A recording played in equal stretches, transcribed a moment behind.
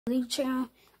League channel.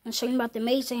 I'm showing about the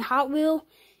amazing Hot Wheel,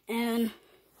 and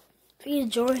if you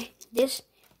enjoy this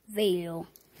video,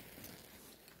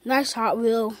 nice Hot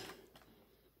Wheel,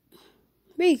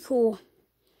 really cool.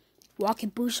 Walking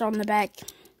boost on the back.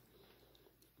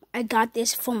 I got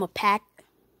this from a pack.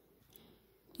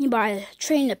 You buy a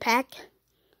train the pack,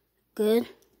 good.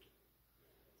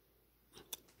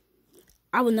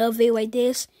 I would love a video like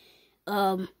this.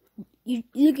 You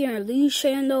look at our League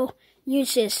channel, you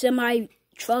see a semi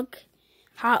truck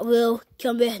Hot Wheel,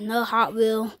 come with another Hot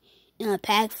Wheel in a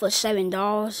pack for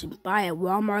 $7. You buy at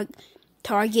Walmart,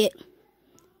 Target,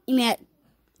 even at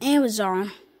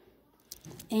Amazon,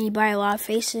 and you buy a lot of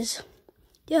faces.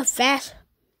 They're fast,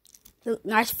 look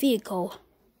nice vehicle.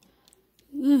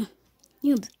 You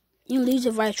leave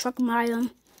the right truck behind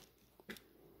them.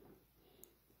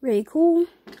 Really cool.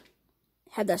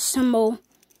 Have the symbol.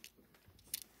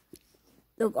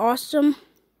 Look awesome.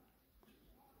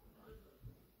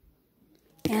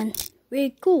 And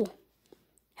really cool.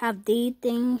 Have these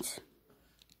things.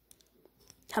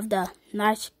 Have the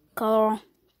nice color.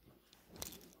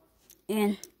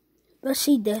 And let's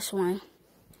see this one.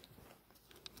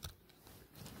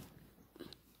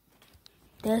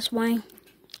 This one.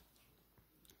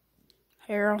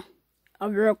 Here, a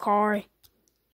real car.